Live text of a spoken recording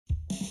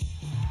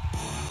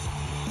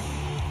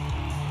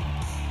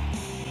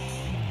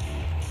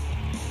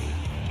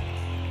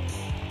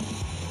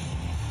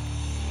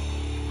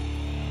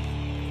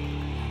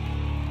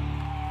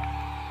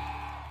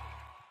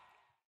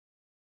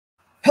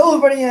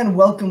everybody, and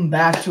welcome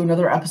back to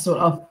another episode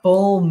of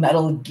Full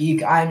Metal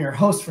Geek. I'm your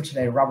host for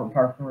today, Robert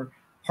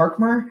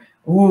Parkmer.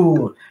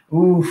 Ooh,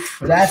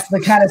 that's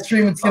the kind of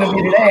stream it's going to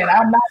be today, and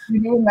I'm not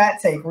doing that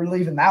take. We're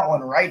leaving that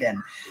one right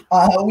in.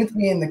 With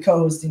me in the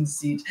co-hosting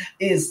seat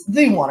is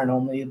the one and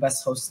only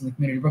best host in the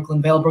community,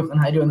 Brooklyn Vale. Brooklyn,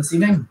 how you doing this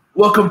evening?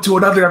 Welcome to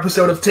another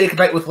episode of Take a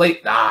Night with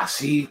Late.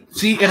 See,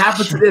 it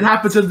happens. It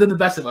happens to the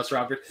best of us,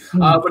 Robert.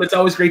 But it's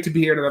always great to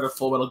be here in another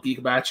Full Metal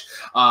Geek match.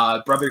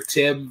 Brother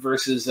Tim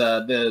versus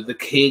the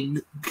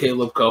King,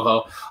 Kaleb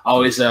Koho.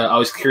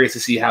 Always curious to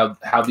see how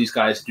these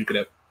guys duke it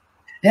out.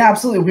 Yeah,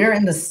 absolutely. We're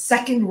in the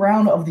second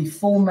round of the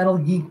Full Metal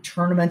Geek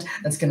tournament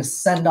that's going to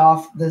send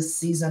off this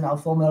season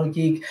of Full Metal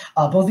Geek.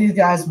 Both of these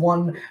guys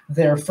won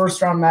their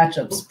first round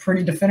matchups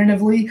pretty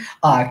definitively.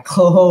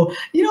 Koho, was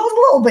a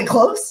little bit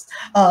close,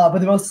 but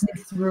they both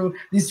sneaked through.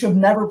 These two have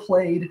never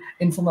played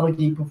in Full Metal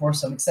Geek before,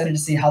 so I'm excited to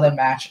see how they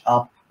match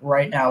up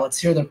right now. Let's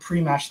hear the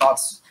pre-match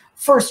thoughts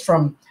first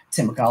from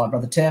Tim Brzakala.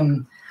 Brother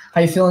Tim,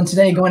 how you feeling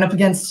today going up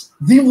against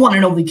the one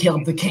and only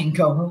Kaleb the King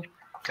Koho?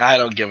 I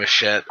don't give a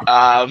shit.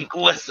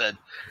 Listen,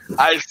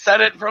 I've said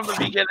it from the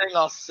beginning.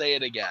 I'll say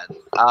it again.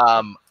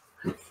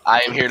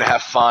 I am here to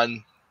have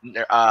fun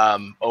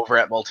over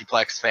at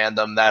Multiplex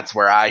Fandom. That's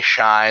where I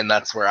shine.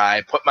 That's where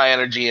I put my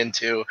energy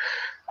into.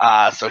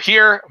 So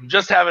here, I'm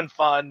just having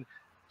fun,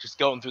 just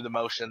going through the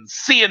motions,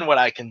 seeing what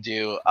I can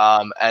do.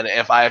 And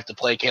if I have to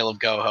play Kaleb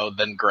Koho,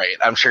 then great.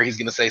 I'm sure he's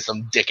going to say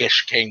some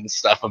dickish king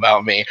stuff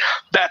about me.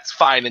 That's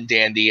fine and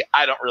dandy.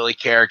 I don't really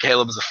care.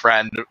 Caleb's a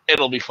friend.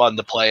 It'll be fun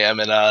to play him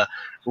in a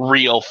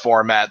real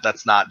format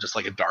that's not just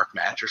like a dark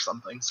match or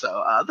something.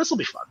 So this will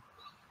be fun.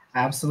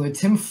 Absolutely.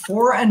 Tim,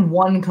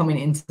 4-1 coming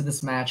into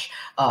this match.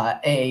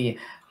 A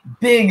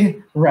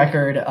big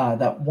record,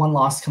 that one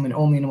loss coming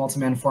only in a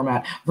multi-man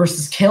format,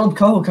 versus Kaleb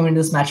Koho coming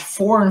into this match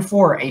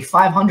 4-4, a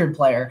 500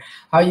 player.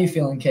 How are you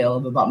feeling,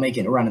 Kaleb, about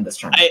making a run in this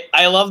tournament?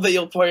 I love that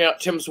you'll point out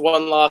Tim's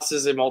one loss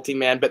is a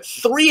multi-man, but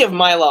 3 of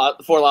my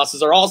 4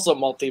 losses are also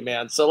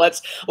multi-man. So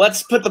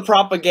let's put the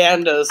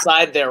propaganda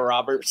aside there,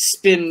 Robert.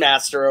 Spin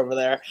master over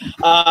there.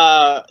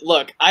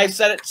 Look, I've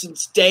said it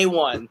since day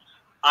one.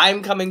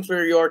 I'm coming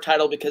for your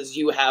title because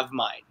you have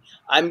mine.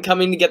 I'm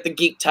coming to get the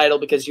Geek title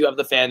because you have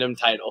the Fandom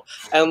title.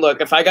 And look,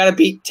 if I gotta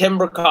beat Tim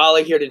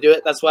Brzakala here to do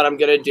it, that's what I'm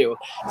gonna do.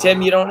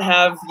 Tim, you don't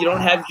have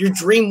your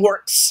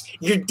DreamWorks,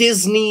 your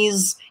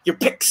Disneys, your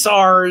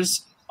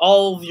Pixars,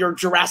 all of your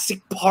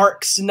Jurassic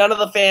Parks. None of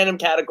the Fandom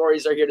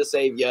categories are here to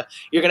save you.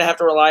 You're gonna have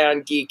to rely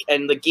on Geek,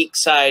 and the Geek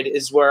side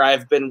is where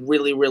I've been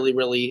really, really,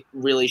 really,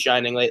 really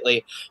shining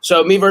lately.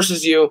 So me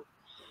versus you,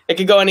 it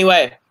could go any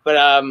way. But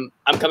I'm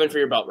coming for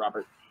your belt,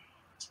 Robert.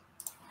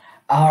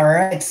 All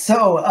right,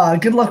 so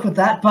good luck with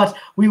that, but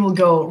we will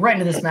go right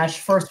into this match.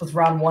 First with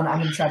round 1, I'm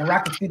going to try to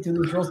rapid speed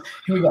through these rules.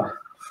 Here we go.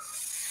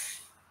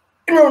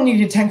 In order, you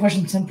get 10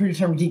 questions, 10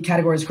 predetermined Geek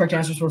categories. Correct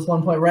answers worth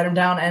 1 point. Write them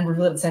down and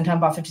reveal it at the same time,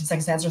 about 15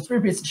 seconds to answer. 3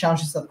 repeats of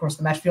challenges throughout the course of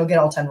the match. If you'll get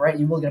all 10 right,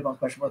 you will get a bonus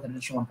question worth an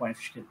additional 1 point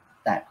if you get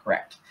that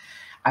correct.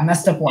 I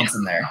messed up once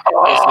in there.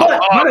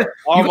 You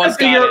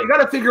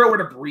gotta figure out where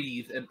to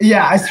breathe.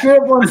 Yeah, I screwed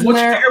up once in there. Once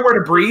you figure out where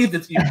to breathe,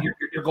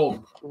 you're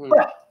golden.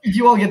 But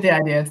you all get the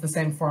idea. It's the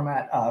same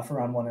format for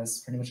round 1 as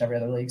pretty much every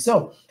other league.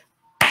 So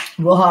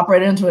we'll hop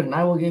right into it, and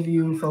I will give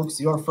you folks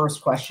your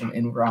first question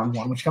in round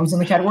 1, which comes in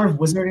the category of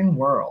Wizarding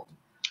World.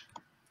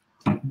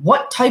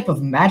 What type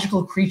of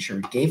magical creature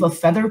gave a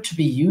feather to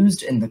be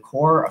used in the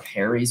core of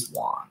Harry's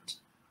wand?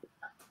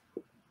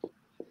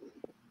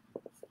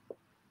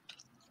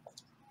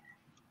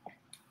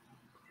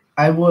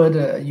 I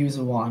would use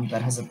a wand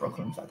that has a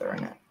Brooklyn feather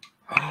in it.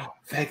 Oh,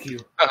 thank you.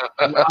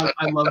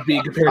 I love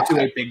being compared to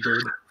a big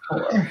bird.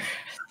 4,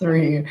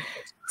 3,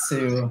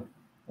 2,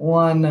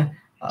 1.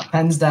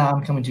 Pens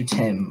down. Coming to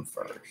Tim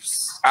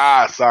first.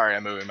 Sorry,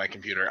 I'm moving my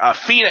computer.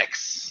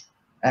 Phoenix.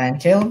 And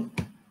Kaleb?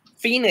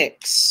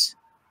 Phoenix.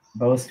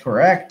 Both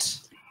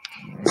correct.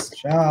 Nice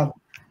job.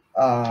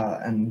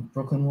 And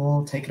Brooklyn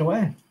will take it away.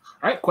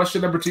 All right,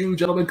 question number 2,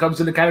 gentlemen, comes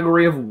in the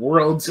category of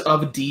Worlds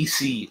of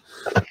DC.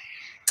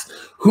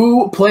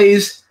 Who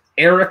plays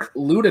Eric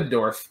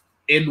Ludendorff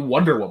in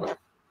Wonder Woman?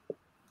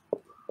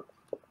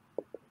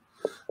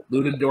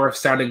 Ludendorff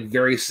sounding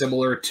very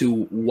similar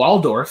to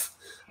Waldorf,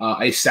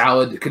 a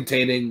salad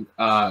containing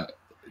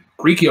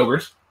Greek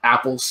yogurt,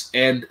 apples,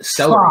 and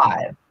celery,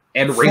 5,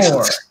 and 4,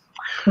 raisins.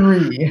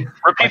 3.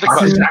 Repeat the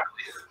question.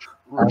 Exactly.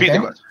 Repeat the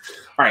question.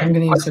 All right. I'm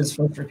going to use his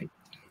first repeat.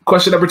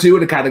 Question number 2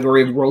 in the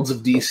category of Worlds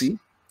of DC.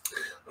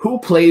 Who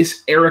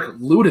plays Eric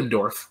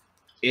Ludendorff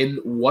in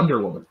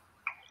Wonder Woman?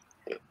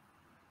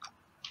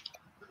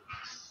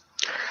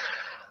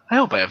 I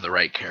hope I have the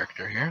right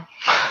character here.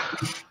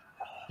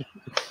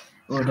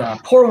 Would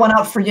pour one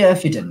out for you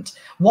if you didn't.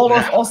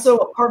 Waldorf, also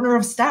a partner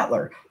of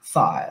Statler.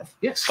 5.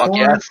 Yes. 4, Fuck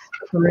yes.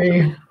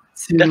 3,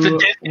 2, That's a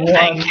Disney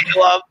thing,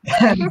 club.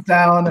 Hands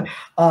down.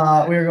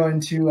 We're going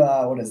to,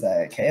 what is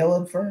that,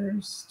 Kaleb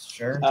first?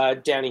 Sure.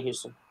 Danny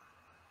Houston.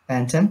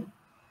 And Tim?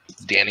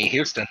 Danny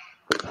Houston.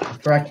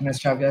 Correct. Nice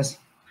job, guys.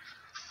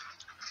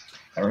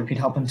 I repeat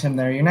helping Tim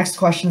there. Your next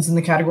question is in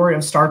the category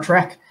of Star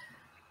Trek.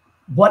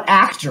 What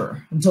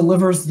actor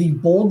delivers the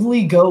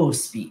boldly go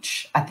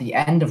speech at the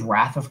end of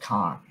Wrath of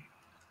Khan?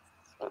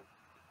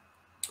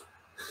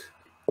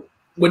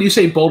 When you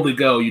say boldly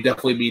go, you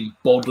definitely mean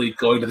boldly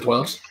going to the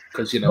toilets?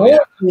 Because, yeah.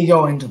 Boldly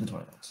going to the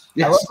toilet.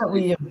 Yes. I love that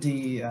we have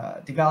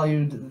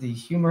devalued the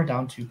humor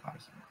down to potty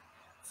humor.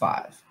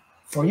 5,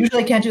 4.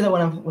 Usually I can't do that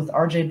when I'm with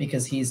RJ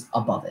because he's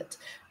above it.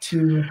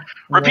 2.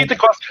 Repeat the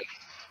question.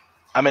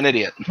 I'm an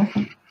idiot.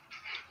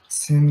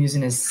 Tim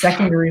using his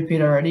second to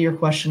repeat already. Your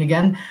question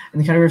again in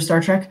the category of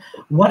Star Trek.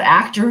 What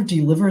actor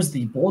delivers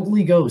the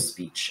boldly go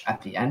speech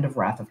at the end of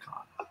Wrath of Khan?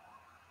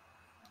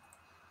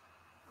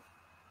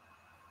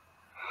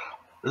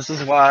 This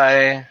is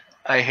why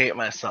I hate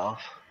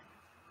myself.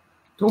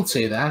 Don't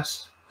say that.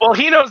 Well,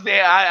 he knows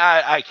the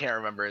I can't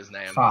remember his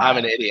name. 5. I'm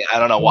an idiot. I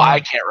don't know why I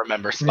can't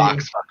remember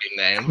Spock's fucking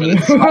name. But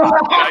it's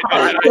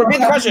Repeat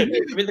the question.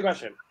 Repeat the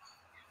question.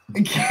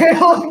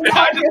 Caleb, if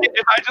I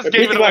just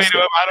gave it away to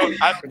him, I don't.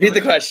 Repeat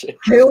the question.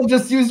 Caleb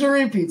just used a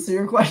repeat. So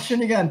your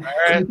question again. All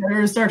right. In the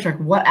category of Star Trek.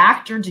 What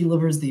actor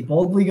delivers the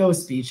boldly go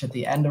speech at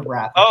the end of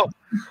Wrath? Oh,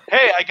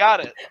 hey, I got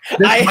it.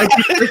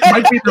 This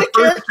might be the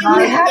first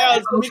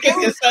time. Because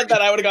you said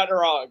that, I would have gotten it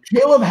wrong.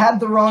 Caleb had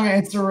the wrong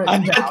answer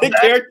written down. The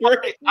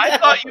character. I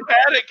thought you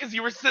had it because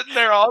you were sitting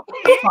there all.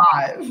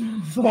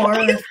 5,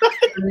 4,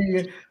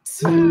 3,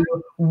 2,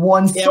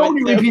 1. Damn So it,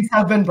 many Tim. repeats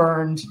have been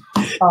burned.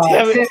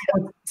 Damn it.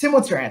 Tim,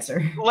 what's your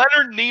answer?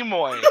 Leonard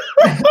Nimoy.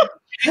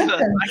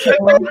 Jesus,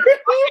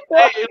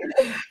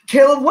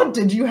 Caleb, what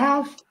did you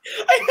have?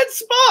 I had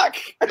Spock.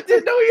 I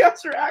didn't know he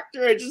was your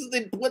actor. It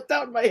blipped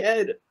out in my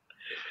head.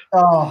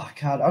 Oh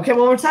God. Okay,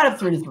 well we're tied up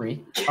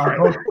 3-3.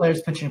 Both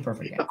players pitching a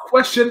perfect game.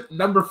 Question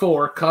number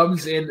 4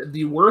 comes in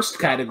the worst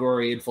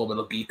category in Full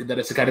Metal Geek, and that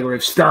is the category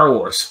of Star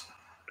Wars.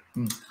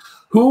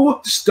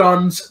 Who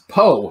stuns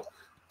Poe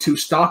to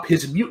stop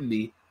his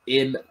mutiny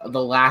in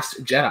The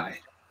Last Jedi?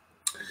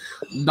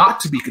 Not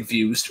to be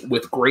confused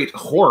with great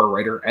horror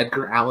writer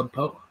Edgar Allan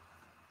Poe.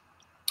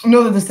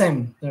 No, they're the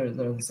same. They're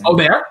the same. Oh,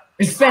 they are?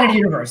 Expanded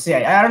universe.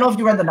 Yeah, I don't know if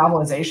you read the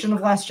novelization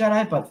of Last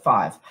Jedi, but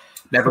 5,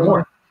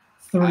 Nevermore.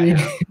 4, 3,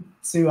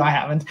 2. I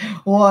haven't.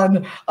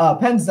 1.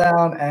 Pens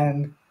down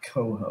and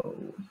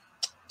Koho.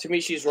 To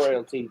me, she's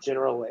royalty.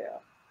 General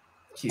Leia.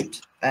 Cute.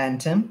 And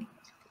Tim.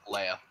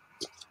 Leia.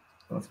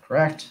 Both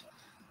correct.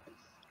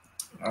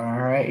 All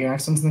right, your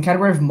next one's in the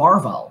category of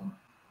Marvel.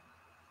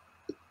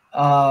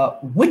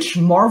 Which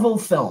Marvel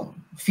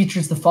film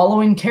features the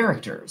following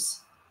characters?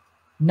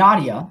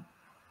 Nadia,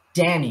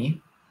 Danny,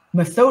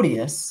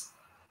 Methodius,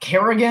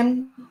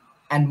 Kerrigan,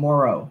 and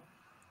Moreau.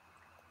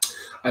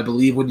 I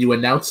believe when you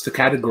announced the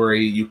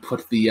category, you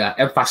put the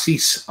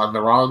emphasis on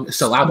the wrong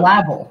syllable.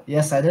 Syllable.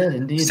 Yes, I did,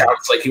 indeed.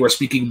 Sounds like you were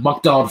speaking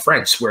Moncton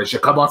French, whereas you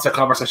commence a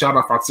conversation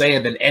en français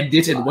and then end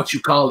it in what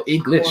you call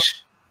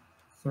English.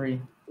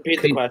 3.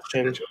 Repeat the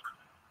question.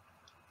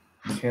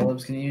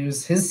 Caleb's going to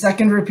use his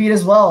second repeat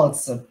as well.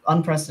 It's an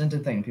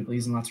unprecedented thing. People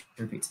using lots of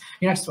repeats.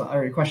 Your next one,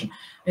 or your question.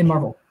 In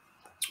Marvel.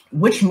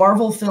 Which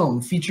Marvel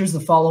film features the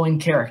following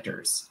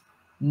characters?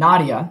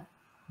 Nadia,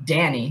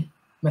 Danny,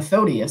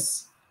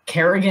 Methodius,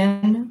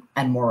 Kerrigan,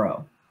 and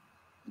Moreau.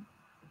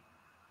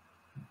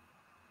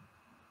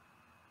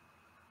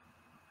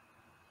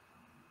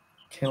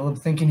 Caleb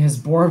thinking his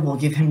board will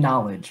give him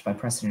knowledge by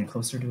pressing it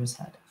closer to his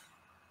head.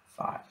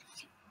 5,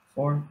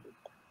 4,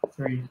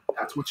 3.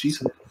 That's what she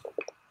said.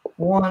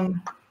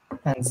 1.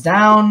 Pens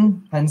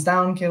down,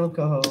 Caleb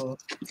Koho.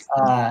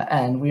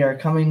 And we are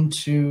coming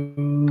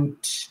to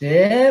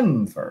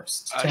Tim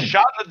first. Tim.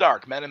 Shot in the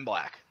Dark, Men in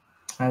Black.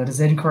 That is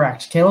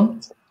incorrect.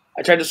 Caleb?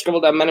 I tried to scribble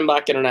down Men in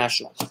Black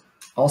International.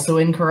 Also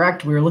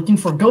incorrect. We were looking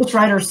for Ghost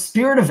Rider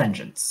Spirit of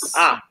Vengeance.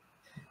 Ah.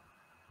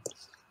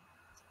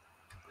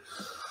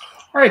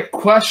 All right,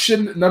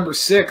 question number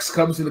 6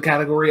 comes in the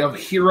category of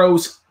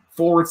heroes /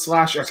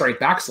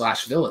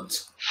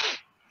 villains.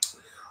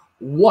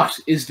 What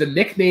is the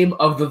nickname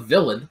of the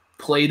villain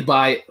played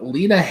by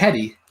Lena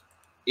Headey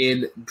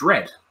in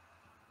Dread?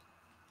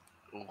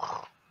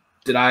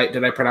 Did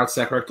I pronounce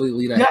that correctly,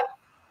 Lena? Yeah,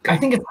 I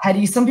think it's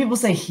Heady. Some people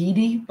say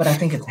Heedy, but I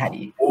think it's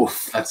Heady.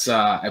 Oof, that's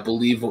I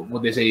believe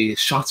when they say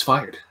shots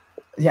fired.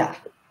 Yeah.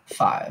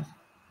 5,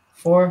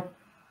 4,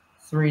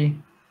 3,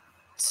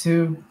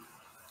 2,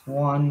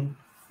 1.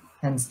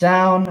 Hands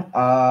down.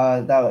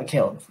 That was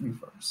Caleb for you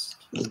first.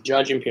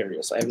 Judge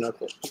Imperius. I have no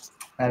clue.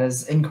 That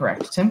is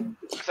incorrect. Tim?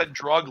 It's a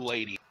drug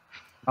lady.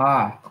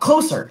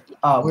 Closer.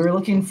 We were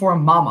looking for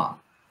Mama.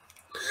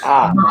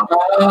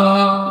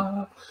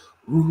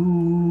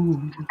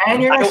 Ooh.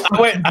 And your next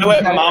I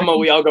went Mama,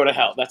 we all go to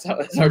hell. That's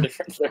our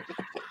difference there.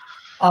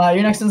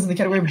 Your next one's in the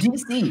category of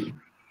DC.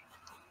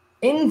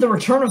 In The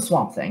Return of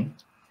Swamp Thing,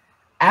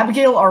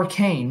 Abigail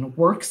Arcane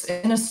works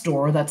in a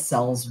store that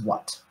sells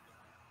what?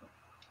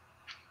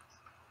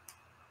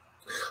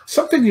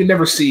 Something you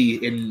never see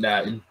in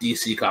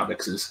DC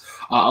comics is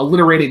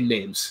alliterating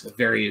names. A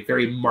very,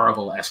 very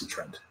Marvel-esque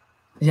trend.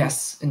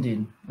 Yes,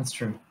 indeed. That's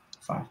true.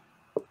 5,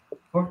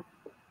 4,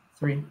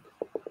 3,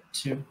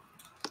 2,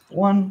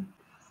 1.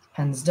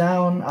 Pens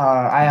down.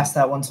 I asked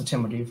that one, so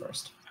Tim, what do you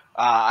first?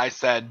 I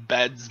said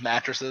beds,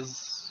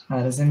 mattresses.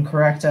 That is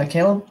incorrect.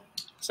 Caleb?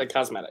 Say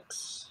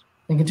cosmetics.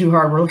 Thinking too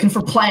hard. We're looking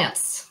for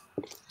plants.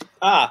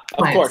 Of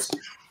course.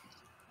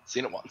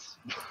 Seen it once.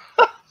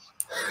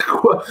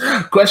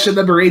 Question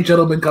number 8,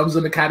 gentlemen, comes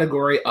in the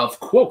category of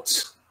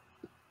quotes.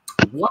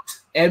 What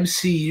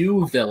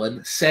MCU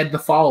villain said the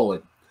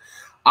following?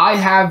 I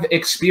have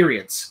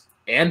experience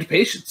and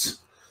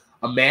patience.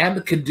 A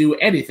man can do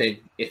anything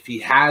if he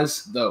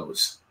has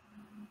those.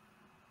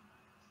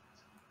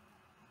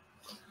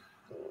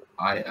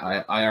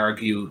 I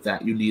argue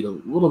that you need a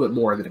little bit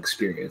more than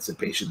experience and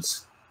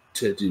patience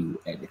to do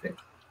anything.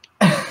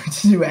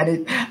 To do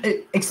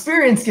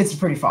experience gets you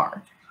pretty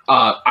far.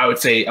 I would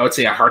say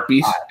a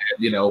heartbeat,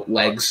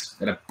 legs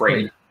and a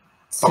brain.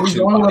 So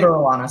you're going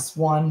literal on us.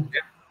 One,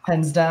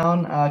 hands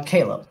down.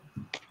 Caleb.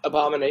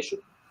 Abomination.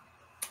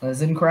 That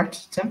is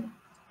incorrect. Tim?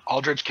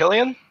 Aldrich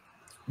Killian?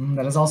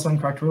 That is also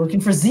incorrect. We're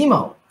looking for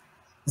Zemo.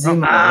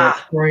 Zemo,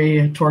 where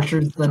he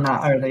tortures the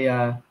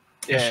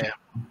Yeah.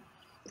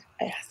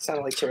 It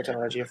sounded like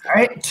terminology. All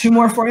right, 2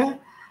 more for you.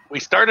 We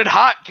started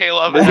hot,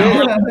 Caleb.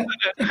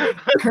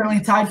 Currently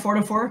tied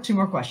 4-4. 2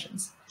 more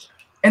questions.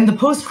 In the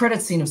post-credit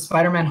scene of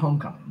Spider-Man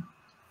Homecoming,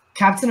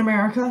 Captain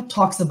America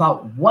talks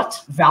about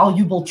what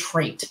valuable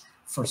trait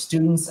for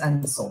students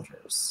and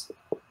soldiers?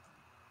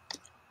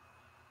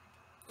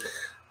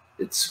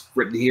 It's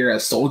written here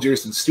as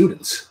soldiers and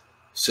students.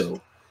 So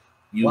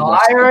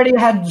I already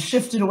had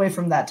shifted away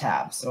from that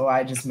tab, so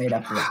I just made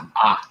up the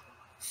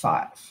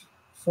 5,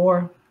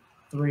 4,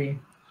 3,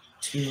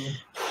 2,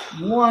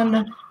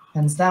 1.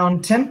 Hands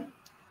down. Tim?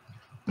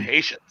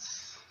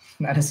 Patience.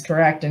 That is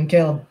correct. And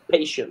Caleb?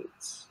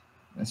 Patience.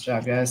 Nice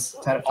job, guys.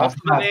 What's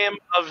the name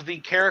of the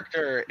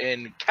character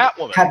in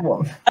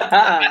Catwoman?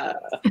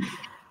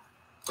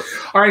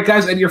 All right,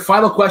 guys, and your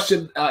final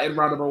question in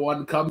round number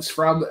 1 comes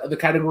from the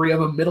category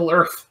of a Middle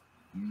Earth.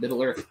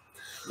 Middle Earth.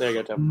 There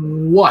you go,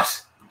 Tim.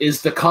 What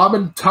is the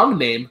common tongue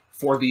name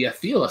for the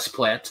Athelas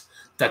plant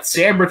that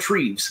Sam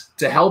retrieves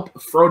to help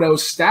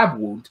Frodo's stab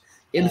wound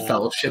in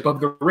Fellowship of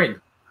the Ring?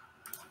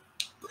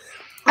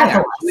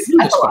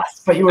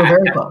 But you were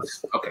very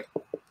close. Okay.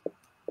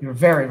 You were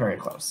very, very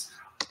close.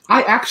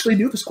 I actually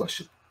knew this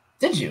question.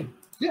 Did you?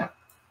 Yeah.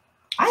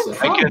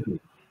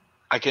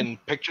 I can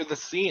picture the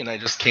scene. I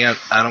just can't.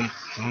 I don't.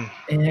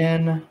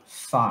 In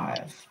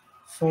 5,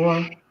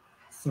 4,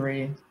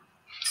 3,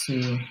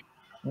 2,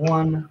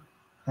 1.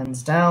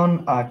 Hands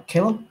down.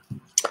 Caleb?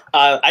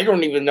 I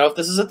don't even know if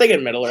this is a thing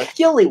in Middle Earth.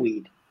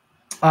 Gillyweed.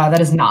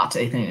 That is not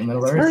a thing in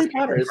Middle Earth. Harry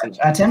Potter, isn't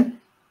it? Tim?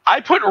 I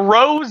put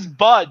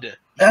Rosebud.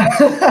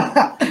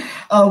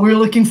 We're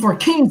looking for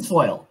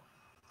Kingsfoil.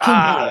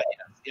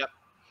 Yep.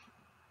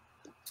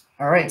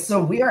 All right,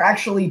 so we are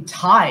actually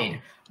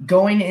tied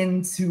going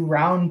into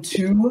round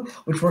 2,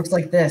 which works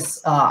like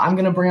this. I'm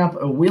going to bring up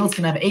a wheel. It's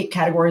going to have 8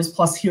 categories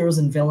plus heroes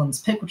and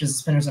villains pick, which is a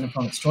spinner's and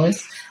opponent's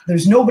choice.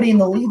 There's nobody in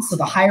the lead, so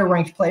the higher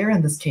ranked player,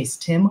 in this case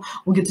Tim,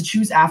 will get to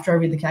choose after I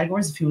read the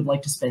categories if he would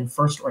like to spin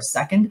first or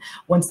second.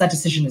 Once that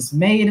decision is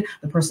made,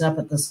 the person up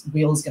at this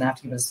wheel is going to have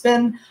to give it a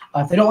spin.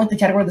 If they don't like the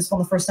category they spun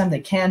the first time,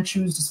 they can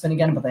choose to spin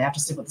again, but they have to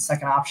stick with the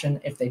second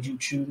option if they do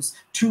choose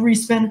to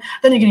respin.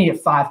 Then you're going to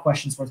get 5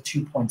 questions worth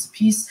 2 points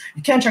apiece.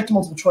 You can check the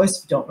multiple choice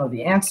if you don't know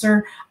the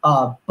answer.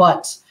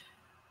 But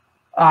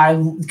I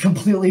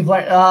completely we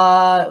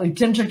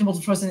can check the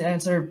multiple choice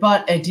answer,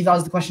 but it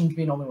devalues the question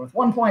being only worth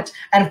 1 point.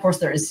 And of course,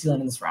 there is ceiling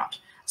in this round.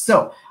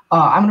 So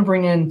I'm going to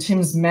bring in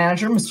Tim's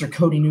manager, Mr.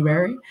 Cody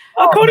Newberry.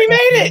 Oh, Cody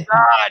made it!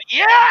 God,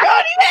 yeah!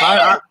 Cody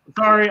made it!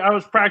 Sorry, I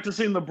was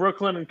practicing the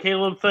Brooklyn and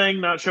Caleb thing,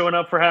 not showing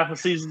up for half a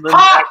season, then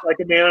act like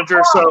a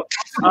manager. So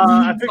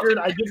I figured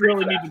I didn't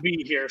really need to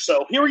be here.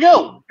 So here we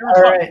go.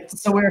 All right,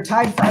 so we're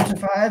tied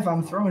 5-5.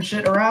 I'm throwing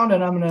shit around,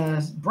 and I'm going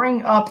to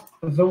bring up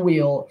the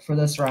wheel for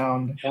this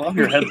round. I love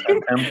your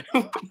headset,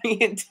 Tim. Me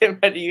and Tim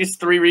had to use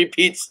 3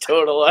 repeats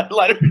total. I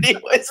let him do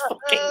his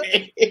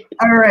fucking name.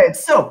 All right,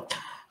 so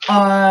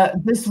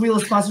this wheel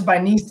is sponsored by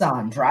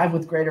Nissan. Drive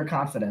with greater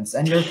confidence.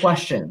 And your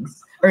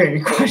questions.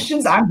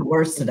 I'm the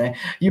worst today.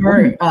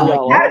 Your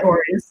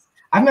categories.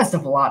 I messed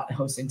up a lot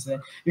hosting today.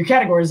 Your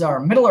categories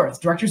are Middle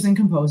Earth, directors and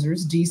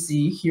composers,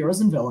 DC, heroes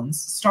and villains,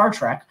 Star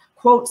Trek,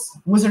 quotes,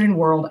 Wizarding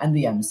World, and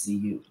the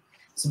MCU.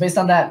 So based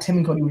on that, Tim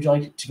and Cody, would you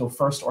like to go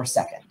first or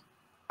second?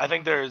 I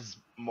think there's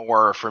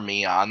more for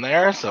me on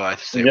there, so I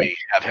say we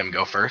have him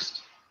go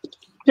first.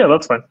 Yeah,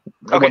 that's fine.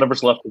 Okay.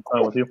 Whatever's left is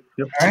fine with you.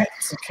 Yep. All right,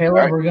 so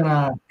Caleb, we're going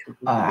to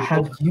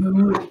have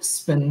you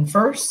spin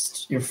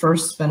first. Your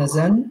first spin is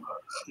in.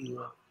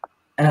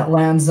 And it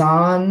lands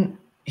on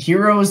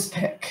Heroes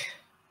Pick.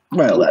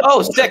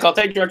 Oh, sick. I'll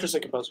take directors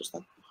and composers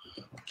then.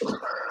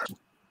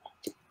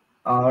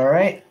 All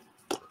right.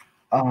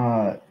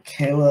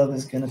 Caleb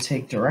is going to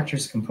take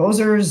directors,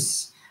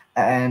 composers,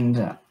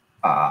 and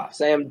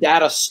Sam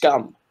Data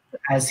Scum.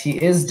 as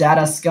he is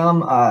Data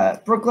Scum,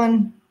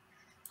 Brooklyn,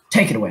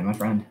 take it away, my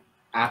friend.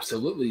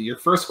 Absolutely. Your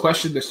first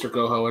question, Mr.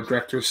 Koho, and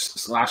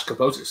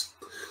directors/composers.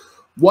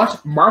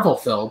 What Marvel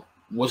film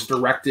was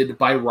directed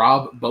by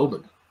Rob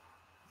Bowman?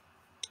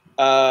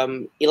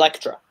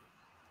 Elektra.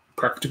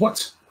 Correct.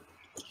 What?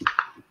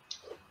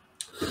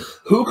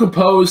 Who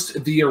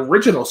composed the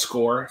original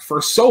score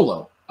for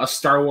Solo, a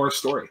Star Wars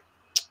story?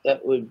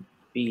 That would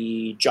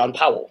be John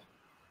Powell.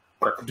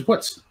 Correct for 2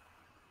 points.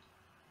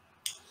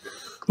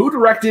 Who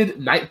directed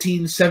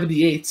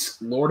 1978's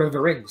Lord of the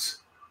Rings?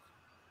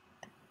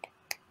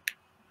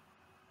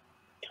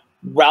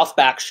 Ralph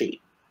Bakshi.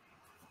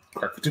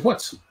 Correct for 2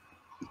 points.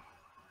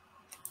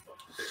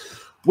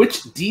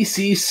 Which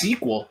DC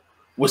sequel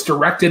was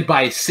directed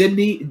by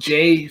Sidney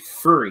J.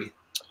 Furie?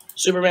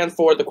 Superman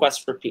 4, The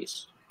Quest for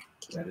Peace.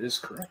 That is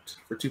correct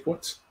for 2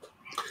 points.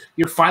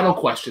 Your final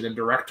question in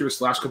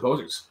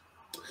directors/composers.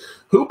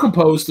 Who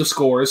composed the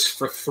scores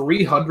for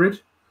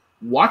 300,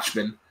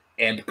 Watchmen,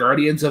 and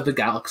Guardians of the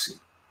Galaxy?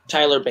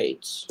 Tyler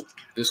Bates.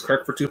 This is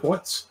correct for 2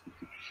 points.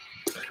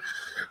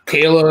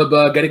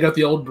 Kaleb getting out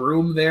the old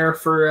broom there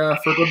for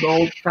good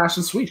old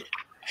fashioned sweep.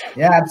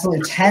 Yeah,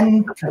 absolutely.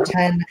 10 for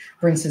 10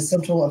 brings his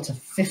subtotal up to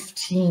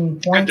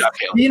 15 points. job,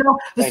 Kaleb. You know,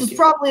 this Thank was you.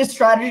 probably a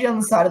strategy on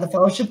the side of the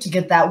fellowship to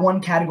get that one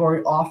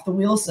category off the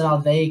wheel so now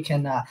they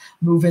can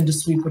move into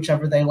sweep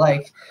whichever they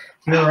like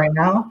here right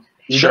now.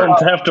 You Sure.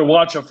 don't have to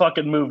watch a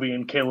fucking movie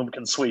and Kaleb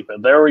can sweep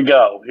it. There we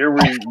go.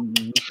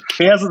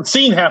 He hasn't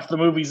seen half the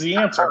movies he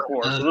answered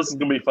for, so this is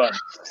gonna be fun.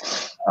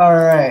 All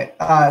right.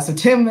 So,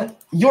 Tim,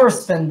 your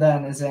spin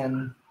then is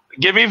in,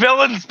 Give me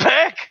villains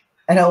pick.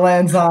 and it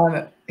lands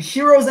on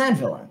heroes and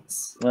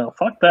villains. Well,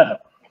 fuck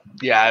that.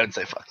 Yeah, I would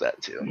say fuck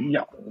that too.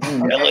 Yeah.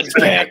 Villains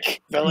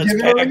pick. Villains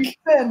Give it a pick.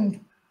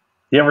 spin,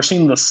 You ever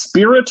seen The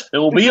Spirit? It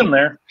will be in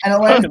there. and it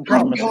lands Fucking on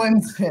promise.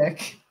 villains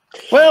pick.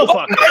 Well,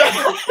 fuck it.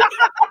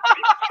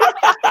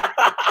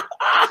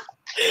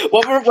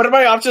 What are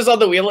my options on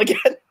the wheel again?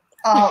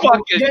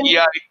 Fucking again,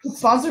 yikes.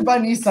 sponsored by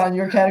Nissan,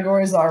 your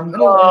categories are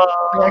middle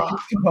directors,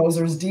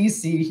 composers,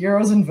 DC,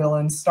 heroes and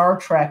villains, Star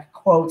Trek,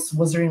 quotes,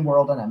 Wizarding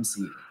World, and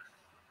MCU.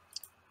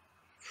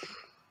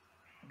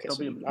 He'll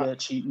be a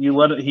bitch.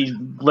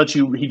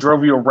 He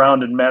drove you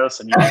around in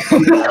Madison. You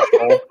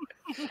asshole.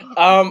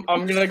 I'm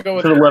gonna go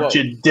with Could have your left quote.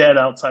 you dead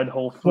outside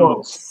Whole Foods.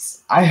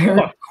 Quotes. I heard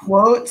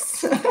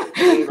quotes.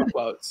 Your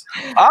quotes.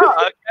 A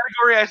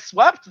category I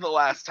swept the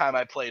last time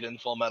I played in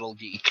Full Metal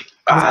Geek.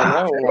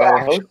 I know.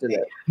 I hosted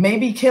it.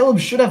 Maybe Kaleb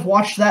should have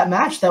watched that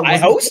match. I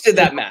hosted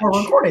that match.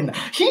 We're recording.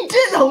 He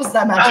did host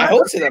that match. I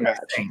hosted that match.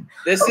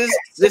 This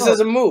is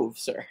a move,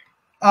 sir.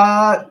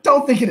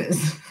 Don't think it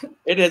is.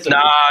 It is. A Nah,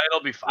 move.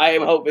 it'll be fine. I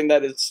am hoping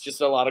that it's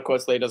just a lot of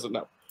quotes that he doesn't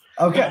know.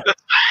 Okay.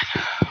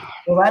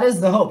 Well, that is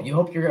the hope. You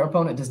hope your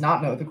opponent does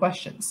not know the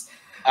questions.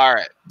 All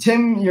right.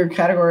 Tim, your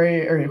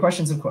category or your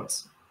questions of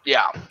quotes.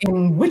 Yeah.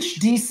 In which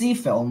DC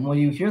film will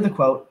you hear the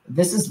quote,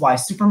 "This is why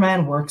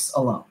Superman works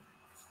alone"?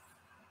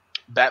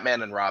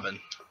 Batman and Robin.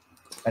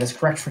 That is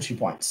correct for 2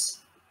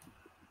 points.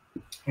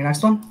 Your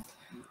next one.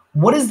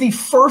 What is the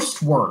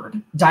first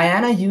word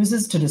Diana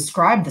uses to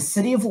describe the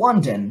city of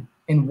London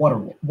in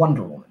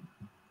Wonder Woman?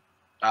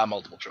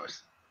 Multiple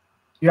choice.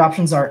 Your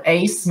options are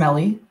A,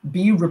 smelly,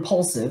 B,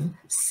 repulsive,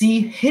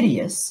 C,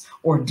 hideous,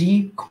 or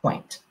D,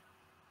 quaint.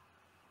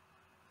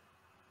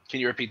 Can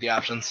you repeat the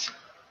options?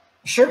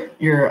 Sure.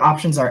 Your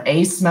options are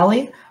A,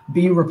 smelly,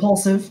 B,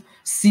 repulsive,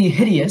 C,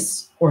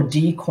 hideous, or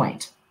D,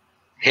 quaint.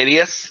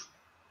 Hideous.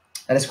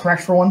 That is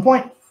correct for 1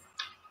 point.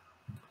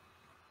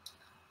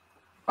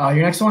 Your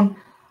next one.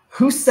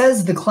 Who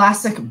says the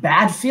classic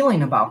bad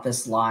feeling about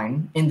this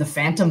line in The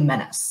Phantom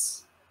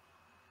Menace?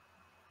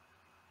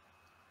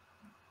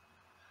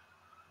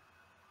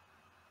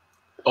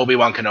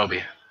 Obi-Wan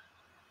Kenobi.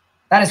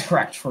 That is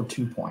correct for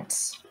 2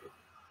 points.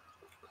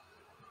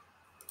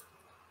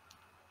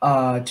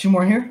 2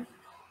 more here.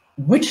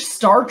 Which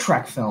Star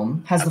Trek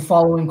film has the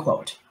following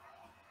quote?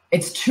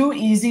 "It's too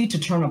easy to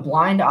turn a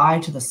blind eye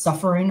to the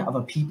suffering of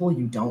a people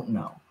you don't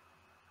know."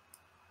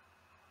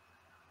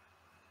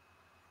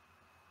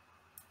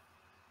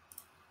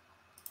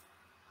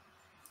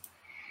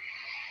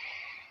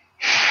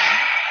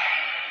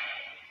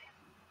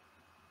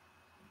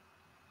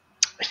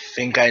 I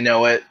think I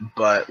know it,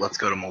 but let's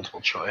go to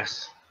multiple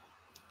choice.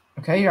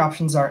 Okay, your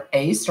options are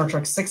A, Star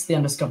Trek 6, The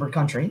Undiscovered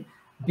Country,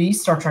 B,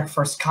 Star Trek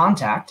First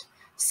Contact,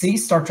 C,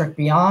 Star Trek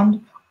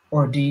Beyond,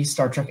 or D,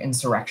 Star Trek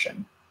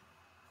Insurrection.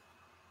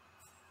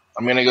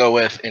 I'm going to go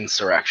with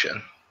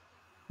Insurrection.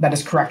 That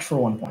is correct for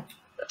 1 point.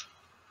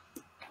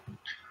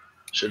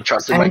 Should have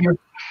trusted my... And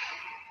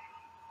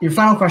your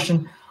final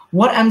question.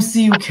 What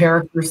MCU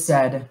character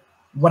said,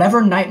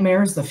 "Whatever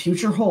nightmares the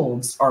future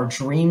holds are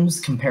dreams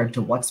compared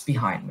to what's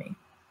behind me"?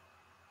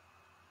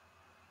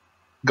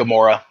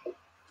 Gamora.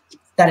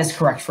 That is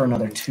correct for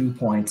another 2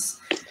 points.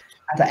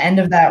 At the end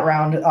of that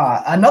round,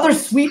 another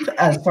sweep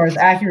as far as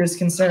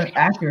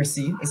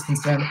accuracy is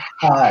concerned.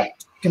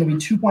 Going to be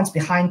 2 points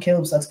behind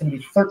Kaleb, so that's going to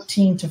be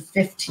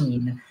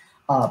 13-15.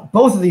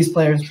 Both of these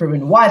players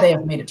proving why they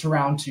have made it to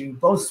round two,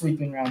 both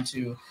sweeping round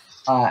two.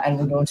 And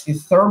we'll go into the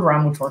third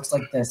round, which works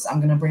like this. I'm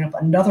going to bring up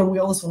another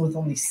wheel, this one with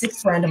only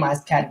 6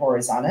 randomized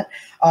categories on it.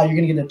 You're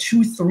going to get a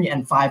 2, 3,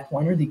 and 5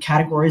 pointer. The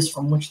categories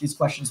from which these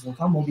questions will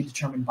come will be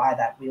determined by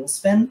that wheel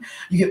spin.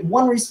 You get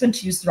 1 respin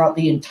to use throughout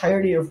the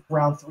entirety of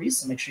round 3,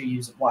 so make sure you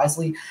use it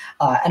wisely.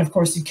 And of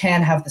course, you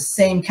can have the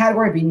same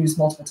category being used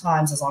multiple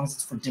times as long as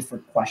it's for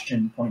different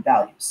question point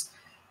values.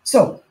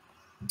 So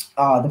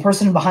the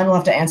person behind will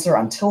have to answer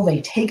until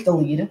they take the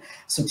lead.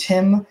 So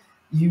Tim,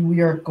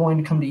 we are going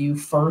to come to you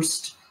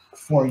first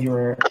for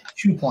your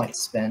 2-point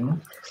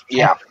spin.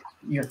 Yeah.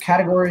 Your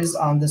categories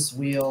on this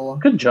wheel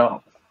Good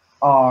job.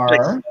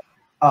 are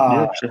You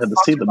actually had to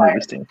see the movie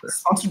stand for.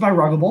 sponsored by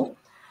Ruggable.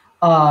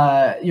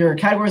 Your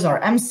categories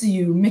are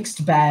MCU,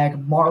 Mixed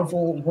Bag,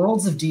 Marvel,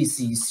 Worlds of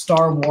DC,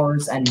 Star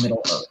Wars, and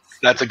Middle Earth.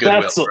 That's a good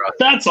wheel for us.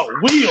 That's a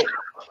wheel.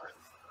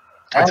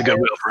 That's a good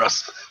wheel for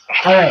us.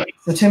 All right,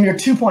 so Tim, your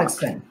 2-point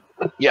spin.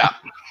 Yeah.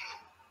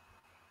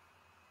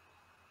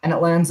 And it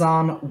lands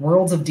on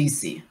Worlds of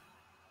DC.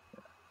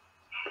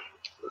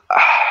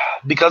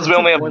 Because we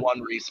only have 1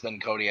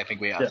 respin, Cody, I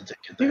think we have to take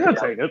it. You gotta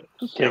take it.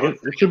 Just take it.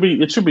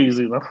 It should be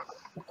easy enough.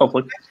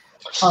 Hopefully.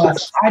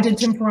 I did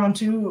Tim for round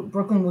 2.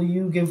 Brooklyn, will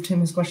you give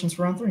Tim his questions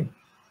for round 3?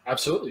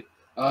 Absolutely.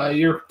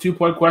 Your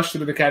 2-point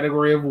question in the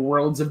category of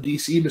Worlds of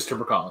DC, Mr.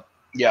 Brzakala.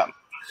 Yeah.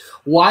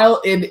 While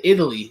in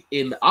Italy,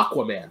 in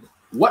Aquaman,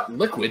 what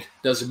liquid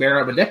does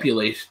Mara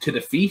manipulate to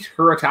defeat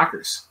her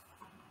attackers?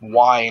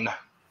 Wine.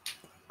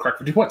 Correct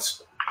for 2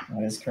 points.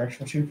 That is correct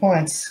for 2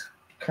 points.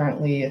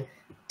 Currently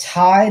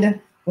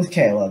tied with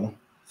Kaleb,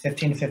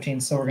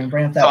 15-15. So we're going to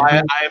bring up that. So I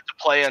have to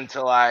play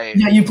until I...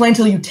 Yeah, you play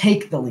until you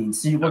take the lead.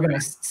 So we're going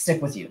to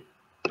stick with you.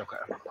 Okay.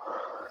 If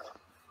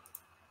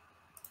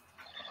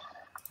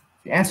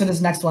you answer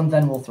this next one,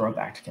 then we'll throw it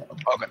back to Kaleb.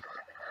 Okay.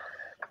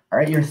 All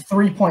right, your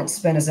 3-point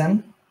spin is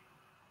in.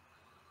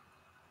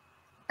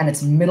 And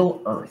it's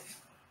Middle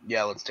Earth.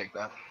 Yeah, let's take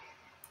that.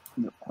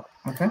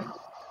 Okay.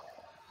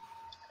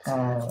 Yep.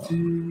 All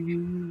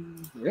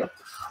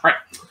right.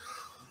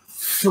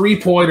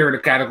 3-pointer in the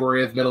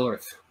category of Middle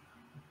Earth.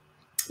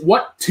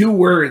 What 2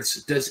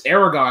 words does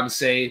Aragorn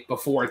say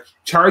before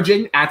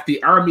charging at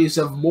the armies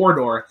of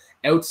Mordor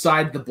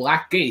outside the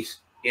Black Gate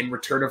in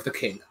Return of the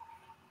King?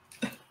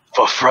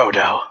 For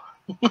Frodo.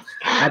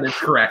 That is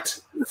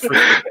correct.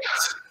 That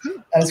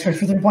is correct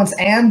for 3 points.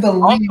 And the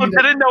lead. Also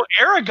didn't know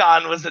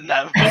Aragorn was in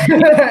that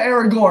movie.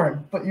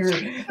 Aragorn, but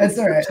it's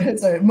all right.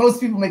 It's all right.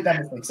 Most people make that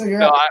mistake. So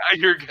you're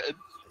You're good.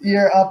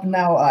 You're up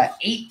now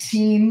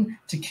 18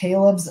 to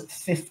Caleb's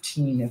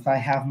 15, if I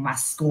have my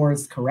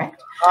scores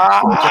correct.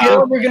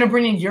 Caleb, we're going to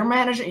bring in your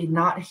manager. He's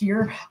not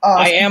here.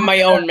 I am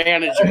my own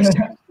manager.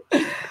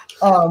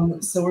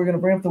 So we're going to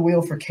bring up the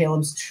wheel for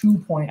Caleb's 2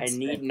 points. I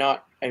need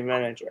not a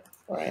manager.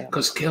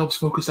 Because Caleb's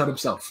focused on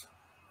himself.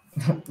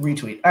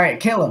 Retweet. All right,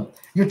 Kaleb,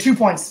 your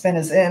 2-point spin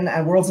is in,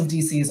 and Worlds of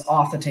DC is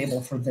off the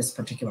table for this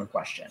particular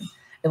question.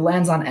 It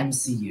lands on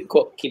MCU.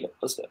 Cool. Keep it.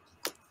 Let's do it.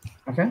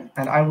 Okay,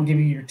 and I will give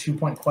you your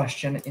 2-point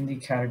question in the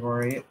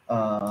category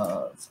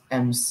of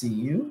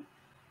MCU.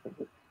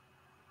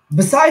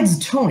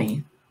 Besides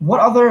Tony, what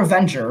other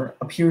Avenger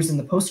appears in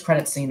the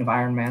post-credit scene of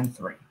Iron Man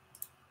 3?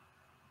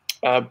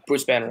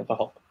 Bruce Banner, the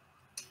Hulk.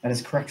 That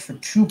is correct for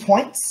 2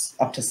 points,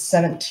 up to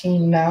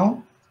 17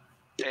 now.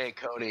 Hey,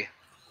 Cody.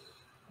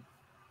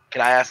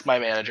 Can I ask my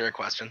manager a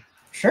question?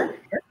 Sure.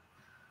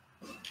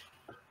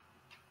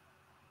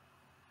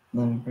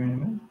 Let me bring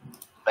him in.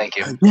 Thank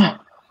you. Yeah.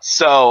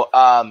 So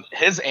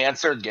his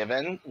answer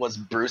given was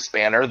Bruce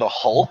Banner, the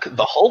Hulk.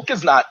 The Hulk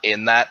is not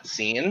in that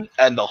scene,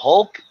 and the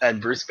Hulk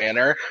and Bruce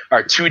Banner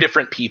are 2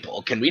 different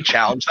people. Can we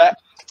challenge that?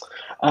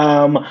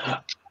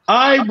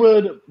 I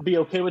would be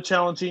okay with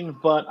challenging,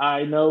 but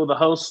I know the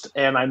host,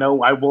 and I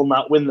know I will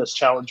not win this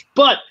challenge.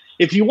 But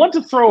if you want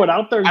to throw it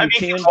out there, you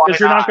can, because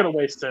you're not going to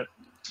waste it.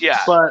 Yeah.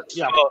 But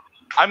yeah, so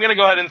I'm going to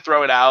go ahead and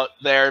throw it out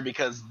there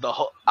because the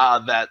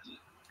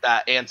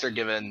that answer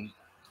given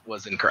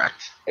was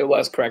incorrect. It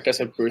was correct. I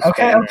said Bruce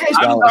Okay, Banner. okay.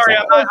 I'm sorry,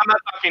 I'm not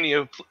talking to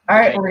you. All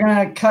right, we're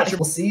going to cut.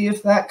 We'll see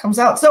if that comes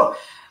out. So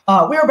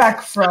we're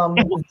back from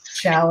the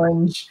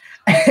challenge,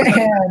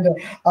 and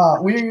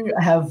we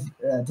have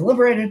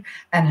deliberated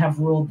and have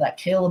ruled that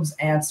Caleb's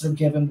answer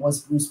given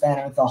was Bruce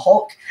Banner, the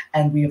Hulk,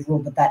 and we have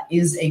ruled that that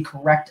is a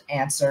correct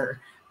answer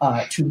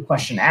to the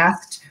question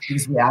asked,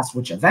 because we asked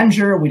which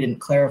Avenger. We didn't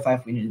clarify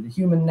if we needed the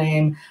human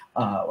name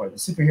or the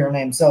superhero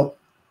name. So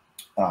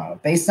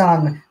based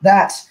on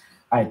that,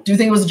 I do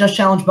think it was a just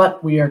challenge,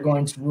 but we are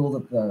going to rule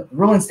that the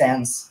ruling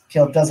stands.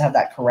 Caleb does have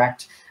that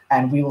correct,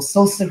 and we will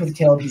still stick with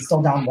Caleb. He's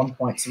still down 1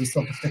 point, so we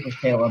still can stick with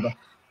Caleb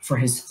for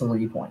his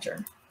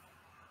 3-pointer.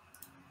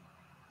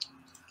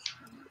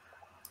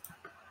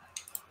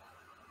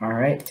 All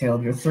right,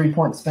 Caleb, your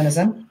 3-point spin is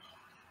in.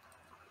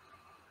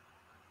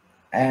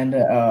 And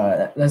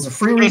there's a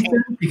free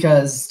respin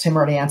because Tim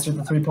already answered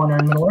the 3-pointer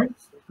in Middle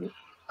Earth.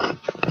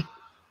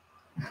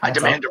 I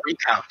demand a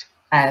recount.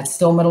 And it's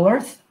still Middle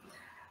Earth.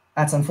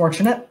 That's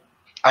unfortunate.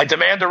 I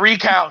demand a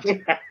recount.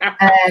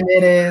 And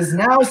it is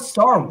now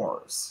Star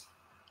Wars.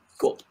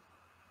 Cool.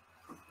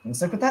 Can you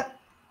stick with that?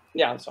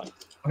 Yeah, that's fine.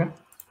 Okay.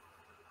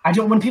 I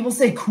don't. When people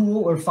say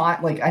cool or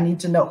fine, like I need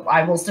to know.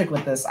 I will stick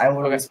with this. I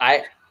will.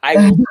 Okay, I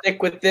will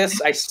stick with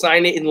this. I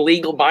sign it in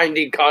legal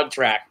binding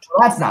contract.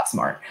 Well, that's not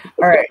smart.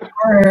 All right,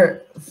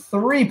 our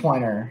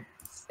 3-pointer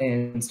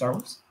in Star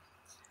Wars.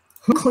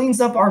 Who cleans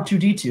up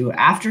R2-D2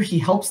 after he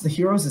helps the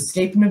heroes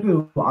escape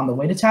Naboo on the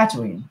way to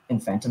Tatooine in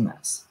Phantom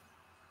Menace?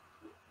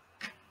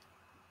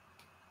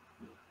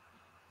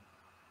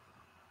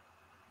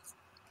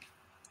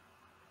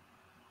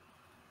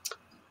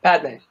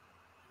 Padme.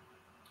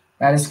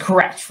 That is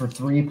correct for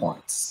 3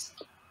 points.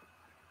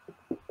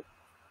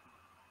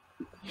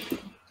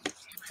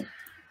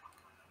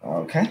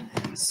 Okay,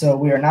 so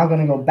we are now going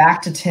to go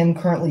back to Tim,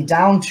 currently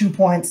down 2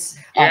 points.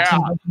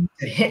 Tim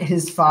to hit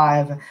his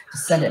 5, to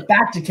send it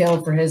back to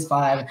Caleb for his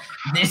 5.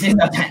 This is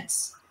a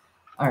tense.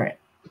 All right.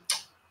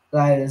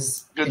 That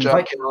is good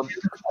job, Caleb.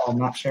 I'm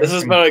not sure. This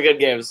has been a good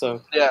game,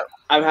 so yeah,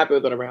 I'm happy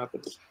with whatever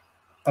happens.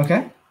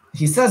 Okay.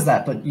 He says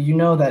that, but you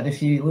know that if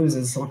he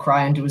loses, he'll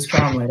cry into his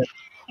crown later.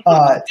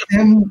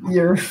 Tim,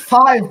 your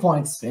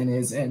 5-point spin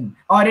is in.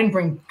 Oh, I didn't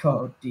bring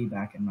Koho D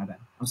back in, my bad.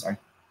 I'm sorry.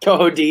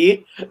 Koho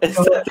D? Is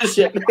that the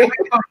shit?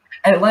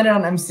 And it landed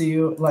on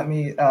MCU. Let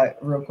me,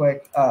 real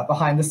quick,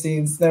 behind the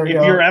scenes. There we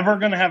go. If you're ever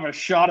going to have a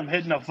shot of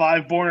hitting a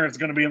 5-pointer, it's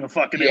going to be in the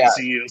fucking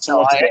MCU.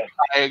 So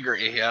I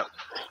agree, yeah.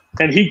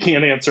 And he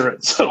can't answer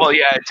it. So. Well,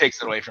 yeah, it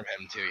takes it away from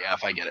him, too, yeah,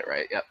 if I get it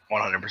right. Yep,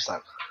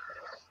 100%.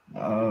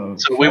 Okay.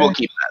 So we will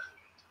keep that.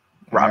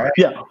 Robert. Right.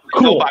 Yeah,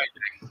 cool.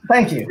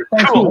 Thank you.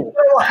 Cool.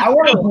 I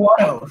want a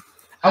blood oath.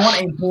 I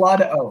want a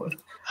blood oath.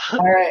 All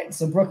right,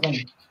 so Brooklyn.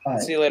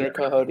 See you later,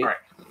 Koho D. All right.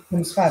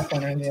 Who's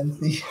 5-pointer in the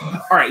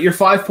MCU? All right, your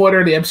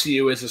 5-pointer in the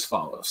MCU is as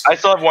follows. I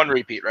still have one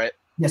repeat, right?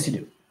 Yes, you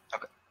do.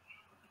 Okay.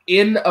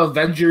 In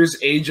Avengers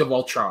Age of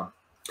Ultron,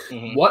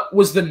 what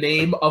was the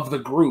name of the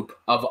group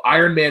of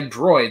Iron Man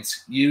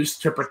droids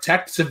used to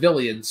protect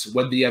civilians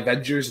when the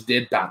Avengers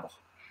did battle?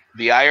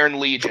 The Iron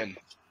Legion.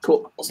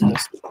 Cool.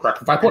 Correct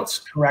for 5 points.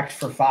 Correct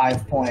for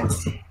 5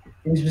 points.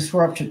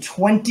 We're up to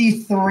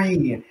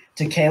 23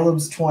 to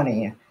Caleb's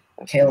 20.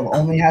 Caleb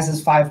only has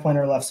his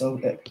 5-pointer left, so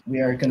we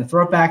are going to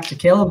throw it back to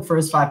Caleb for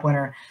his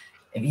 5-pointer.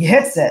 If he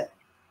hits it,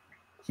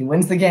 he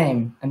wins the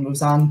game and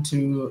moves on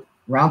to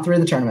round 3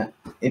 of the tournament.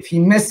 If he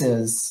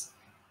misses,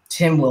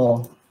 Tim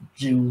will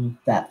do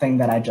that thing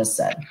that I just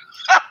said.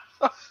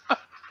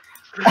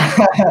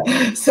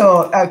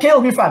 So,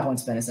 Caleb, your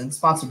 5-point spin is in,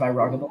 sponsored by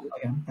Ruggable.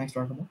 Again, thanks,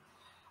 Ruggable.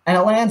 And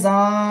it lands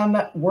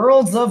on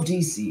Worlds of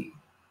DC.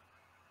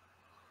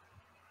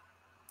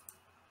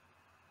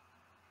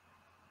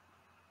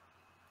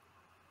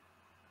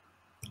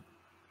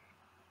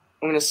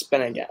 I'm going to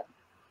spin again.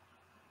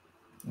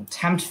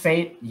 Tempt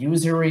Fate,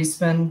 user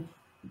respin.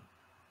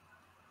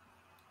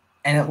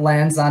 And it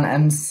lands on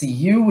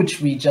MCU,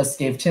 which we just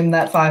gave Tim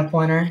that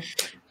 5-pointer.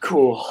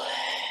 Cool.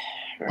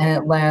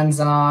 And it lands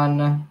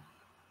on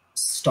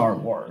Star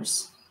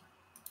Wars.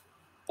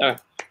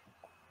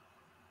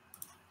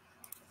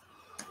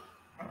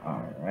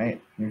 All right,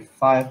 your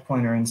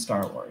 5-pointer in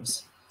Star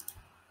Wars.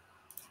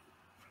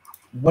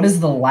 What is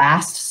the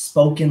last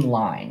spoken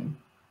line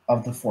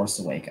of The Force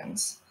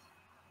Awakens?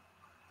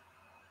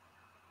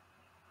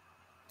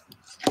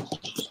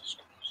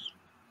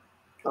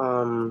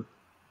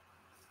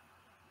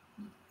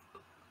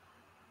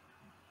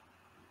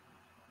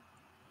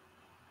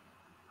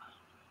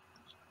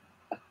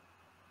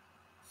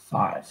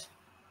 Five,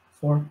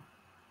 4,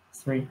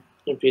 3.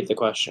 Repeat the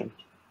question.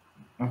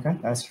 Okay,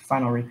 that's your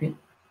final repeat.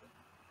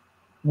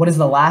 What is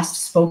the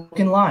last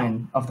spoken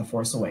line of The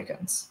Force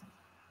Awakens?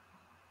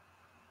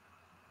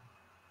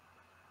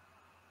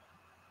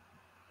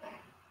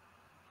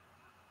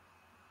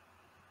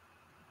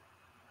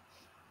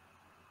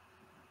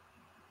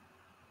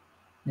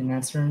 An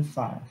answer in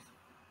 5,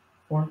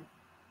 4,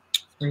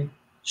 3.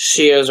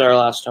 She is our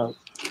last hope.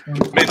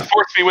 May the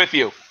Force be with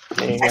you.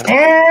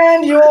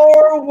 And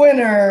your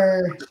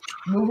winner,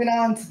 moving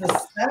on to the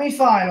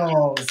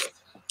semifinals,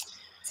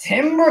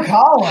 Tim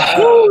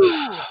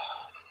Brzakala.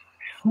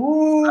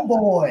 Oh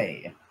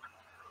boy.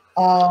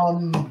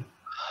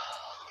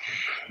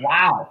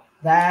 Wow.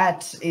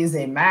 That is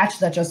a match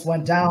that just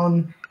went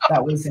down.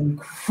 That was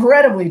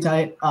incredibly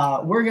tight.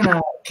 We're going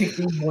to kick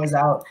these boys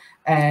out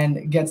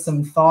and get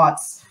some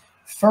thoughts.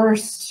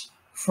 First,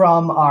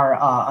 from our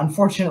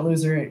unfortunate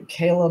loser,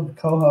 Kaleb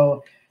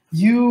Koho.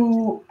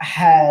 You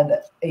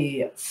had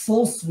a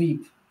full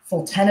sweep,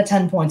 full 10 of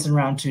 10 points in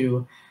round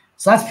 2.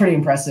 So that's pretty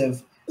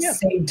impressive. Yeah.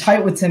 Stayed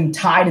tight with Tim,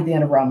 tied at the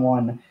end of round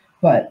 1.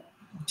 But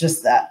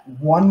just that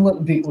one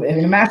little beat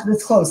in a match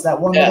this close,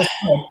 that one little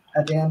slip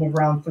at the end of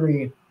round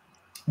 3.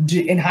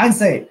 In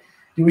hindsight, do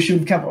you wish you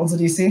would have kept Worlds of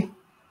DC?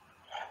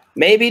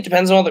 Maybe.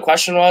 Depends on what the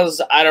question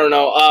was. I don't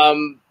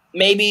know.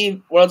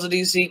 Maybe Worlds of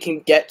DC can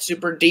get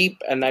super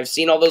deep, and I've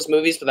seen all those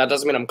movies, but that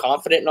doesn't mean I'm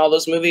confident in all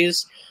those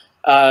movies.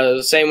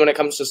 Same when it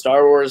comes to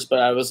Star Wars, but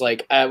I was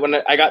like, when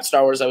I got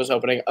Star Wars, I was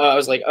hoping, I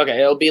was like, okay,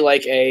 it'll be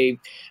like a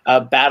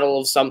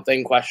battle of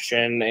something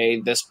question,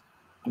 this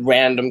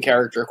random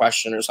character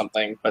question or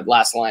something, but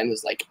last line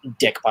was like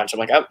dick punch. I'm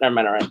like, oh, never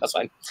mind, all right, that's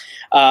fine.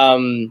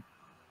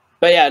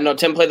 But yeah, no,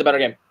 Tim played the better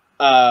game.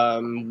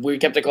 We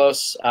kept it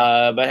close,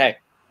 but hey,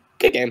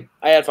 good game.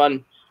 I had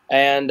fun,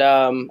 and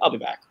I'll be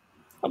back.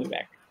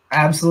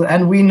 Absolutely,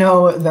 and we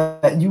know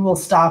that you will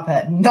stop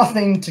at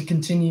nothing to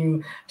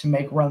continue to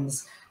make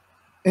runs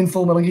in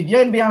Full Metal Geek.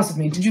 Yeah, to be honest with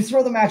me, did you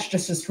throw the match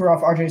just to screw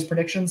off RJ's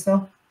predictions,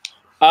 though?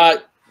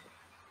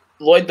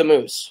 Lloyd the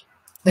Moose.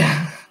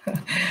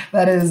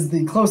 That is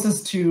the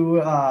closest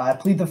to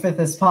plead the fifth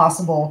as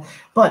possible.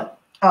 But,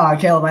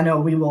 Kaleb, I know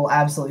we will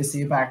absolutely see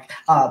you back,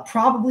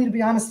 probably, to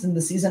be honest, in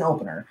the season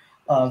opener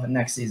of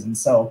next season.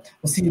 So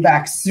we'll see you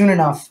back soon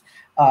enough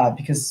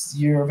because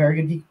you're a very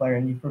good Geek player,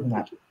 and you've proven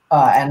that.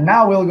 And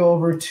now we'll go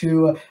over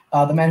to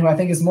the man who I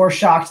think is more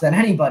shocked than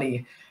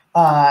anybody,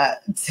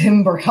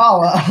 Tim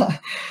Brzakala.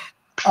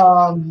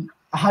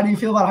 How do you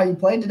feel about how you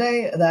played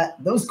today?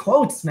 Those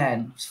quotes,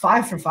 man,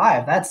 5 for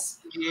 5. That's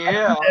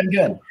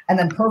good. And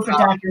then perfect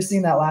accuracy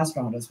in that last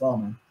round as well,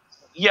 man.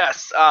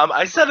 Yes,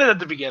 I said it at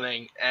the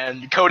beginning,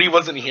 and Cody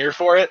wasn't here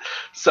for it,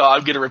 so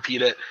I'm gonna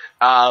repeat it.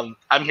 I'm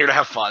here to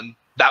have fun.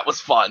 That was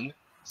fun,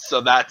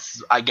 so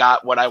I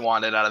got what I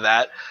wanted out of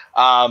that.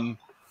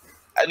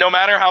 No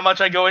matter how much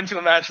I go into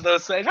a match, though,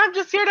 saying I'm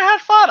just here to have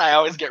fun, I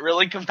always get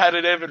really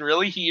competitive and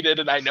really heated,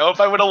 and I know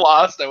if I would have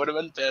lost, I would have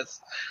been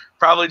pissed.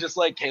 Probably just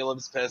like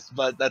Caleb's pissed,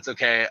 but that's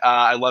okay.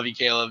 I love you,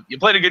 Kaleb. You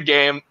played a good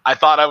game. I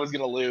thought I was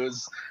going to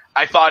lose.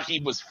 I thought he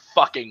was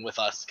fucking with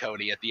us,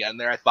 Cody, at the end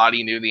there. I thought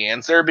he knew the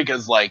answer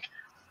because, like,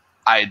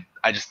 I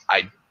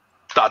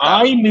thought that.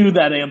 I knew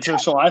that answer,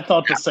 so I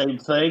thought the same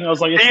thing. I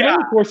was like, it's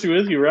never forced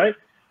with you, right?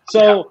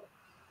 So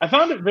I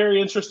found it very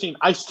interesting.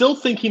 I still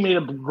think he made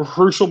a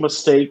crucial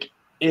mistake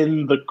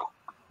in the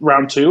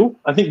round 2.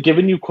 I think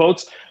giving you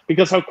quotes,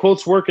 because how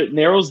quotes work, it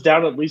narrows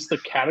down at least the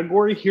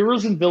category.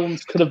 Heroes and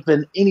villains could have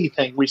been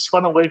anything. We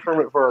spun away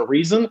from it for a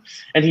reason,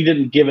 and he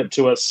didn't give it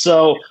to us.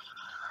 So,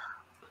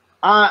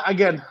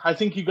 again, I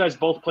think you guys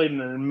both played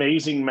an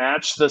amazing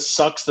match. This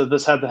sucks that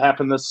this had to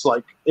happen this,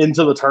 like,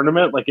 into the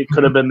tournament. Like, it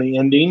could have been the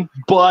ending,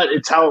 but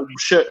it's how it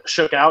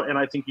shook out, and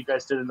I think you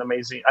guys did an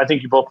amazing – I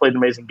think you both played an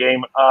amazing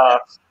game.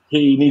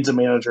 He needs a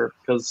manager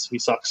because he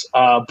sucks.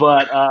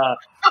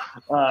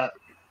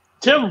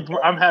 Tim,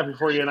 I'm happy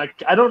for you, and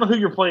I don't know who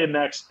you're playing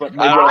next, but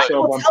maybe I'll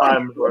show up on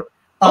time.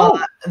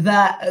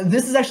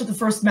 This is actually the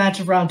first match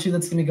of round 2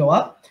 that's going to go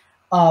up,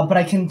 but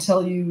I can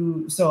tell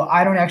you, so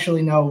I don't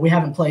actually know. We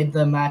haven't played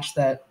the match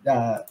that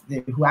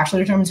who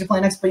actually determines you're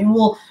playing next, but you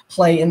will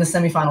play in the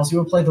semifinals. You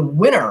will play the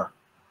winner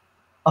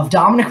of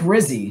Dominic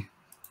Rizzi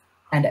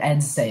and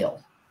Ed Sale.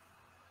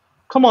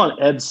 Come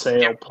on, Ed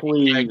Sale,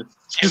 please.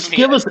 Just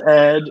give us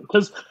Ed,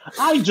 because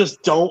I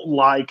just don't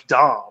like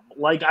Dom.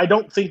 Like, I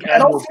don't think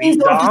Ed will beat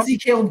Dom. I don't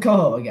think see Kaleb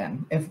Koho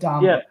again if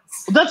Dom wins.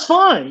 That's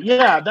fine.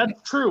 Yeah, that's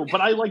true.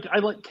 But I like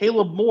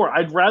Kaleb more.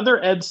 I'd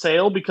rather Ed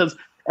Sale because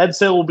Ed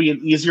Sale will be an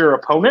easier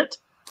opponent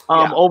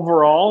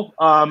overall.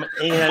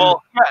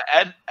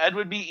 Ed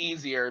would be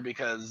easier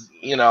because,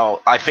 you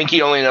know, I think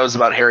he only knows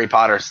about Harry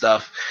Potter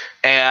stuff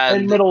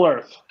and Middle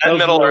Earth. And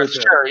Middle Earth,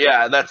 sure,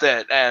 yeah, that's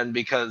it. And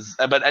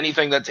but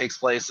anything that takes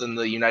place in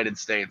the United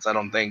States, I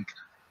don't think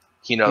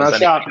he knows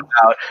anything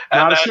about.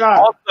 Not a shot.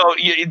 Also,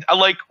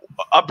 like,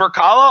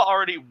 Brzakala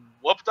already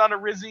whooped on a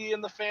Rizzi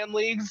in the fan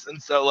leagues,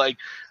 and so, like,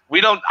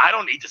 I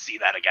don't need to see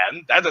that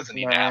again. That doesn't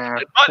need to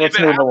happen. But if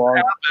it has to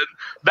happen,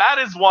 that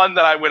is one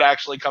that I would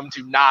actually come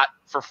to not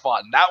for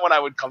fun. That one I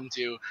would come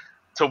to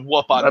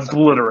whoop on.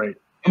 Obliterate.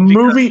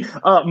 Movie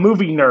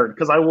nerd,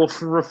 because I will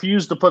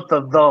refuse to put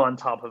the on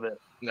top of it.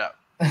 No.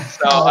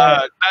 So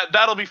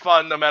that'll be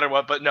fun no matter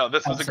what. But no,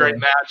 this was a great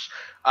match.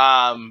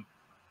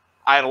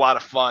 I had a lot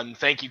of fun.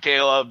 Thank you,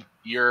 Kaleb.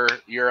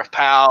 You're a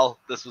pal.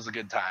 This was a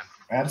good time.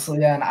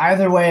 Absolutely, yeah. And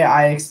either way,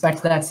 I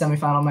expect that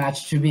semifinal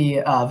match to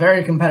be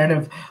very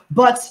competitive.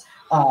 But,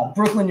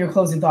 Brooklyn, your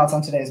closing thoughts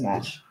on today's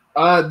match?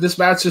 This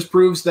match just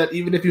proves that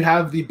even if you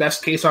have the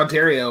best case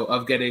Ontario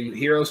of getting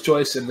Hero's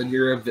Choice and then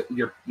your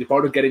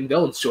opponent getting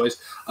Villain's Choice,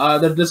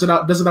 that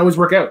doesn't always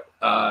work out,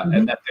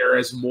 and that there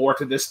is more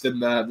to this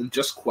than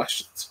just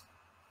questions.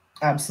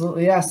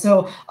 Absolutely, yeah.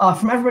 So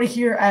from everybody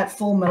here at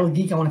Full Metal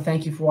Geek, I want to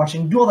thank you for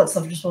watching. Do all that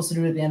stuff you're supposed to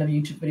do at the end of a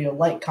YouTube video.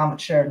 Like, comment,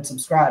 share, and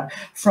subscribe.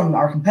 From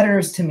our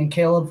competitors, Tim and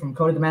Kaleb, from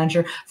Cody the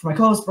Manager, from my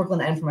co-host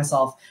Brooklyn, and for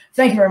myself,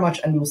 thank you very much,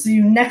 and we will see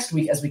you next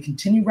week as we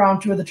continue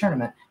round 2 of the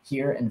tournament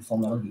here in Full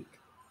Metal Geek.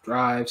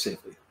 Drive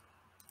safely.